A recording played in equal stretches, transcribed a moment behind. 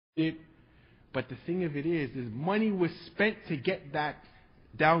it. But the thing of it is money was spent to get that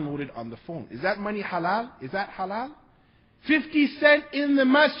downloaded on the phone. Is that money halal? Is that halal? 50 cents in the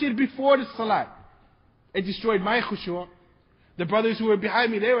masjid before the salat. It destroyed my khushu'. The brothers who were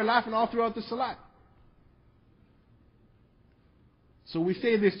behind me, they were laughing all throughout the salat. So we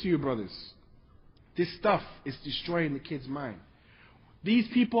say this to you, brothers. This stuff is destroying the kid's mind. These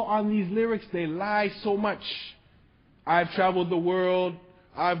people on these lyrics, they lie so much. I've traveled the world.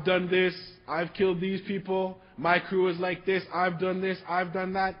 I've done this. I've killed these people. My crew is like this. I've done this. I've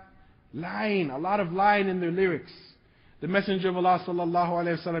done that. Lying. A lot of lying in their lyrics. The Messenger of Allah sallallahu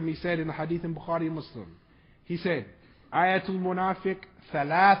alayhi wa sallam, he said in the hadith in Bukhari and Muslim, he said, Ayatul Munafiq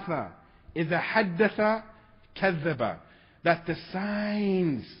thalatha idha haddatha kadhaba. That the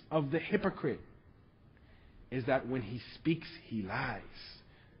signs of the hypocrite is that when he speaks, he lies.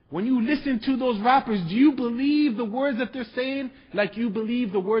 When you listen to those rappers, do you believe the words that they're saying like you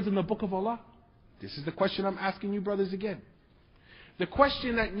believe the words in the book of Allah? This is the question I'm asking you, brothers, again. The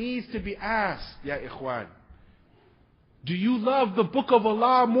question that needs to be asked, ya ikhwan. Do you love the book of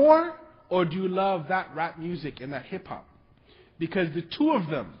Allah more, or do you love that rap music and that hip hop? Because the two of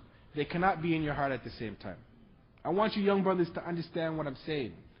them, they cannot be in your heart at the same time. I want you young brothers to understand what I'm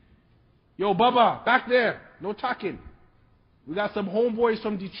saying. Yo, Baba, back there, no talking. We got some homeboys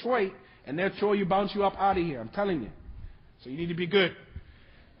from Detroit, and they'll throw you, bounce you up out of here. I'm telling you. So you need to be good.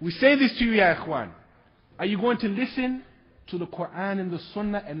 We say this to you, ya ikhwan. Are you going to listen to the Quran and the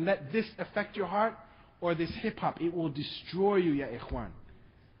Sunnah and let this affect your heart? Or this hip-hop? It will destroy you, ya ikhwan.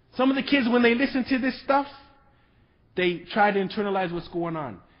 Some of the kids, when they listen to this stuff, they try to internalize what's going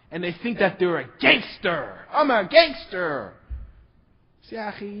on. And they think that they're a gangster. I'm a gangster. See,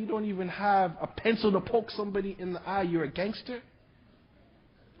 akhi, you don't even have a pencil to poke somebody in the eye. You're a gangster?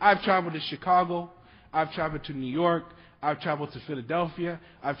 I've traveled to Chicago. I've traveled to New York. I've traveled to Philadelphia.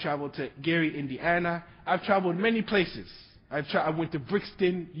 I've traveled to Gary, Indiana. I've traveled many places. I went to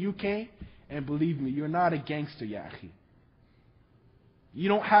Brixton, UK. And believe me, you're not a gangster, ya akhi. You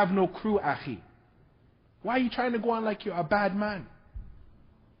don't have no crew, akhi. Why are you trying to go on like you're a bad man?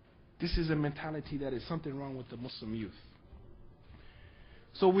 This is a mentality that is something wrong with the Muslim youth.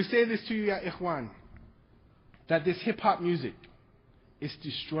 So we say this to you, ya ikhwan, that this hip-hop music is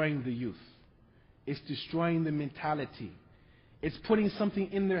destroying the youth. It's destroying the mentality. It's putting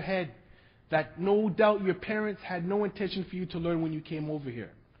something in their head that no doubt your parents had no intention for you to learn when you came over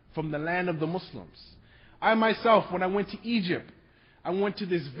here, from the land of the Muslims. I myself, when I went to Egypt, I went to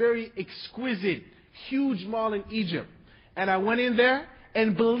this very exquisite, huge mall in Egypt. And I went in there,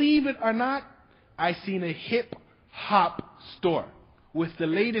 and believe it or not, I seen a hip-hop store with the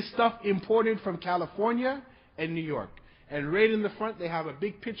latest stuff imported from California and New York. And right in the front, they have a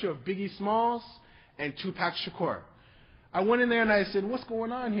big picture of Biggie Smalls and Tupac Shakur. I went in there and I said, what's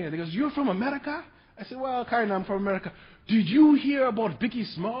going on here? They goes, you're from America? I said, well, kind of, I'm from America. Did you hear about Biggie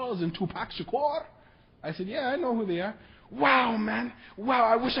Smalls and Tupac Shakur? I said, yeah, I know who they are. Wow, man. Wow,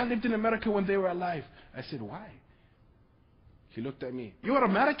 I wish I lived in America when they were alive. I said, why? He looked at me. You're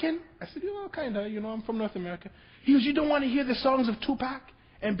American? I said, yeah, kind of. You know, I'm from North America. He goes, you don't want to hear the songs of Tupac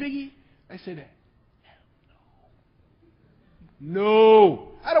and Biggie? I said, hell no.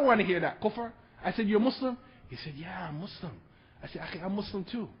 No, I don't want to hear that. Kufr. I said, you're Muslim? He said, yeah, I'm Muslim. I said, I'm Muslim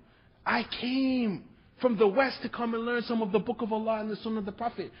too. I came from the West to come and learn some of the Book of Allah and the Sunnah of the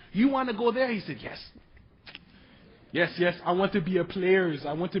Prophet. You want to go there? He said, yes. Yes, I want to be a players.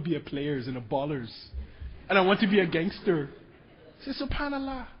 I want to be a players and a ballers. And I want to be a gangster. I said,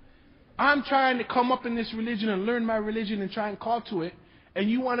 subhanallah. I'm trying to come up in this religion and learn my religion and try and call to it. And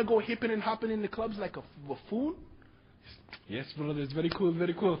you want to go hipping and hopping in the clubs like a buffoon? Yes, brother, it's very cool,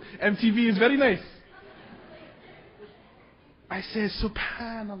 very cool. MTV is very nice. I said,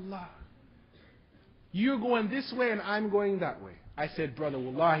 subhanallah. You're going this way and I'm going that way. I said, brother,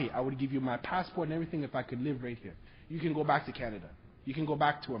 wallahi, I would give you my passport and everything if I could live right here. You can go back to Canada. You can go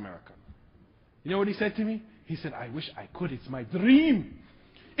back to America. You know what he said to me? He said, I wish I could. It's my dream.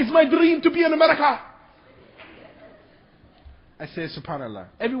 It's my dream to be in America. I said, subhanallah.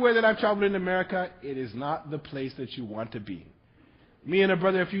 Everywhere that I've traveled in America, it is not the place that you want to be. Me and a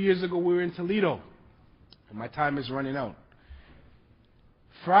brother a few years ago, we were in Toledo. And my time is running out.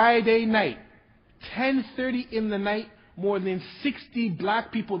 Friday night, 10:30 in the night, more than 60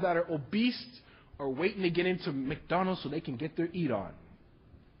 black people that are obese are waiting to get into McDonald's so they can get their eat on.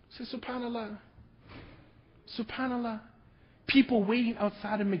 I said, subhanallah. Subhanallah. People waiting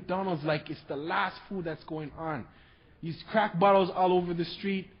outside of McDonald's like it's the last food that's going on. You see crack bottles all over the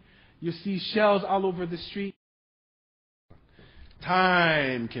street. You see shells all over the street.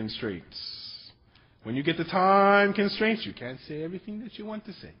 Time constraints. When you get the time constraints, you can't say everything that you want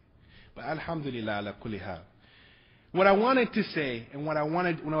to say. But alhamdulillah ala kulli hal. What I wanted to say and what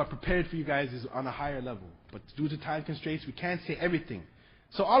I prepared for you guys is on a higher level. But due to time constraints, we can't say everything.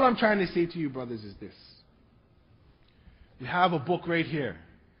 So all I'm trying to say to you brothers is this. We have a book right here.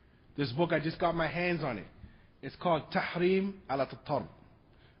 This book, I just got my hands on it. It's called Tahrim al-Tattar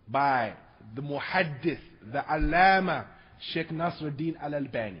by the Muhaddith, the Allama, Sheikh Nasruddin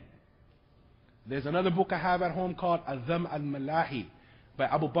al-Albani. There's another book I have at home called Azam al-Malahi by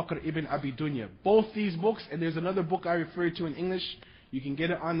Abu Bakr ibn Abi Dunya. Both these books, and there's another book I refer to in English, you can get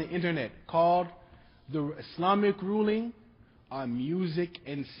it on the internet, called The Islamic Ruling on Music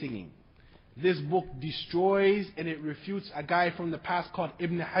and Singing. This book destroys and it refutes a guy from the past called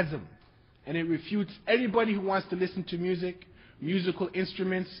Ibn Hazm. And it refutes anybody who wants to listen to music, musical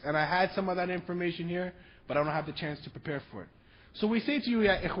instruments, and I had some of that information here, but I don't have the chance to prepare for it. So we say to you,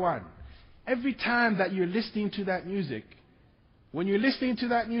 ya ikhwan, every time that you're listening to that music, when you're listening to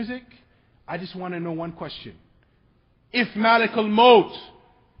that music, I just want to know one question. If Malik al-Maut,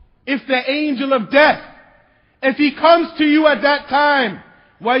 if the angel of death, if he comes to you at that time,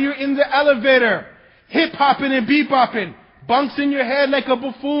 while you're in the elevator, hip-hopping and bebopping, bunks in your head like a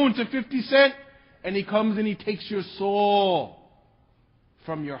buffoon to 50 Cent, and he comes and he takes your soul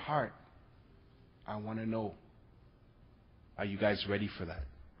from your heart. I want to know, are you guys ready for that?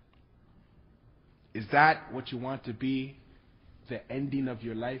 Is that what you want to be, the ending of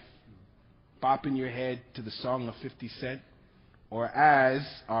your life? Bopping your head to the song of 50 Cent? Or as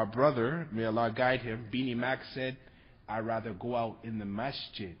our brother, may Allah guide him, Beanie Mac said, I'd rather go out in the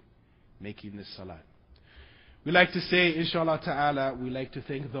masjid making the salat. We like to say, inshallah ta'ala, we like to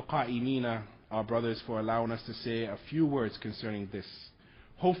thank the qa'imina, our brothers, for allowing us to say a few words concerning this.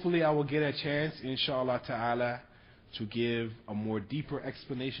 Hopefully I will get a chance, inshallah ta'ala, to give a more deeper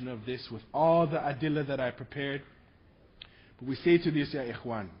explanation of this with all the adillah that I prepared. But we say to this, ya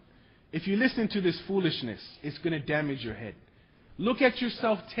ikhwan, if you listen to this foolishness, it's going to damage your head. Look at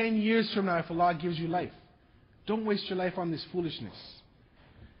yourself 10 years from now if Allah gives you life. Don't waste your life on this foolishness.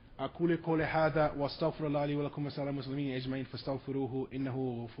 أقول قولي هذا واستغفر الله لي ولكم وسائر المسلمين أجمعين فاستغفروه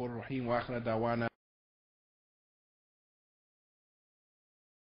إنه غفور رحيم وآخر دعوانا